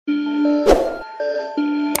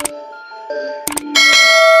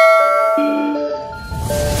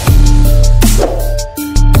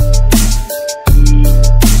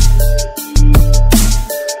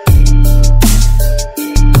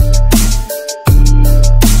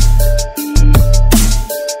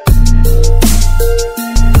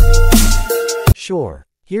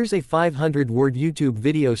Here's a 500-word YouTube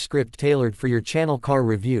video script tailored for your channel car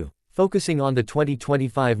review, focusing on the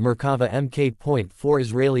 2025 Merkava Mk.4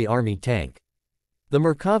 Israeli Army tank. The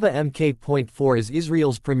Merkava Mk.4 is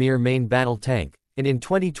Israel's premier main battle tank, and in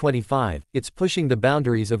 2025, it's pushing the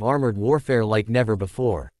boundaries of armored warfare like never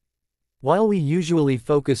before. While we usually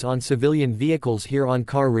focus on civilian vehicles here on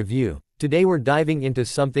Car Review, today we're diving into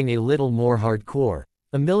something a little more hardcore.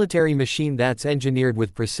 A military machine that's engineered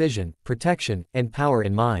with precision, protection, and power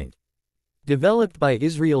in mind. Developed by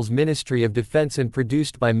Israel's Ministry of Defense and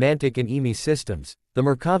produced by Mantic and EMI Systems, the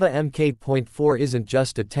Merkava Mk.4 isn't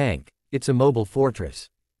just a tank, it's a mobile fortress.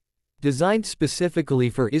 Designed specifically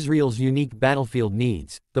for Israel's unique battlefield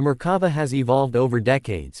needs, the Merkava has evolved over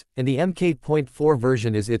decades, and the Mk.4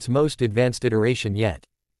 version is its most advanced iteration yet.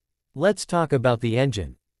 Let's talk about the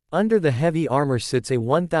engine. Under the heavy armor sits a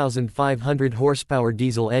 1,500 horsepower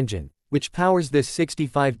diesel engine, which powers this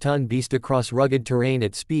 65-ton beast across rugged terrain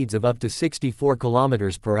at speeds of up to 64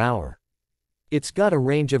 km per hour. It's got a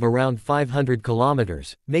range of around 500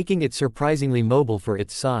 km, making it surprisingly mobile for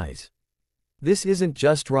its size. This isn't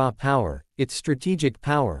just raw power, it's strategic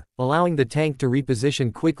power, allowing the tank to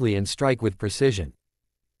reposition quickly and strike with precision.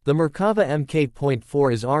 The Merkava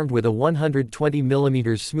Mk.4 is armed with a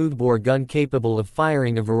 120mm smoothbore gun capable of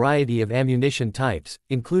firing a variety of ammunition types,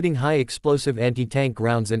 including high-explosive anti-tank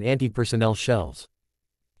rounds and anti-personnel shells.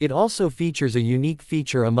 It also features a unique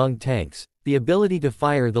feature among tanks, the ability to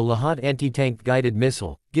fire the Leopard anti-tank guided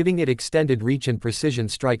missile, giving it extended reach and precision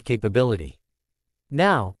strike capability.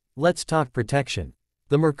 Now, let's talk protection.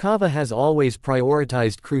 The Merkava has always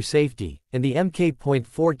prioritized crew safety, and the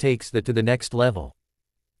Mk.4 takes that to the next level.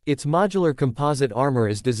 Its modular composite armor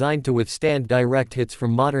is designed to withstand direct hits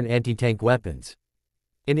from modern anti-tank weapons.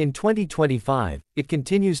 And in 2025, it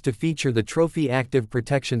continues to feature the Trophy Active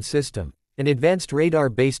Protection System, an advanced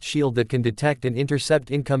radar-based shield that can detect and intercept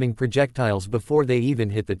incoming projectiles before they even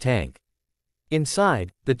hit the tank.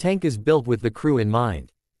 Inside, the tank is built with the crew in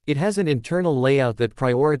mind. It has an internal layout that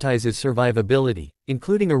prioritizes survivability,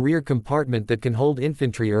 including a rear compartment that can hold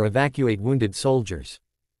infantry or evacuate wounded soldiers.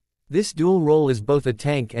 This dual role as both a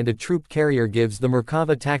tank and a troop carrier gives the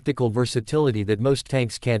Merkava tactical versatility that most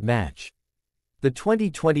tanks can't match. The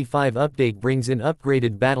 2025 update brings in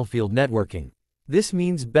upgraded battlefield networking. This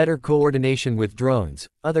means better coordination with drones,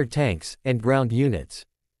 other tanks, and ground units.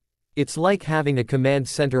 It's like having a command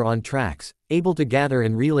center on tracks, able to gather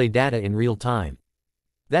and relay data in real time.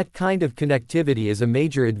 That kind of connectivity is a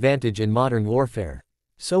major advantage in modern warfare.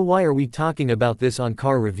 So why are we talking about this on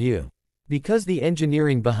Car Review? Because the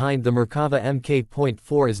engineering behind the Merkava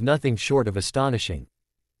Mk.4 is nothing short of astonishing.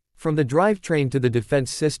 From the drivetrain to the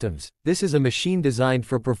defense systems, this is a machine designed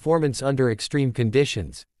for performance under extreme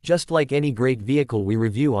conditions, just like any great vehicle we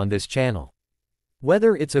review on this channel.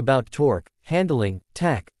 Whether it's about torque, handling,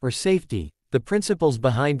 tech, or safety, the principles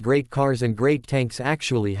behind great cars and great tanks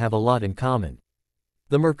actually have a lot in common.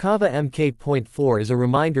 The Merkava Mk.4 is a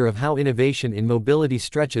reminder of how innovation in mobility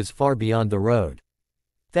stretches far beyond the road.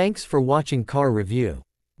 Thanks for watching Car Review.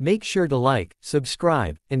 Make sure to like,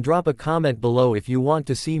 subscribe, and drop a comment below if you want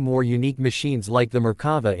to see more unique machines like the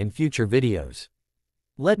Merkava in future videos.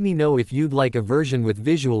 Let me know if you'd like a version with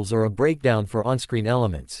visuals or a breakdown for on-screen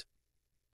elements.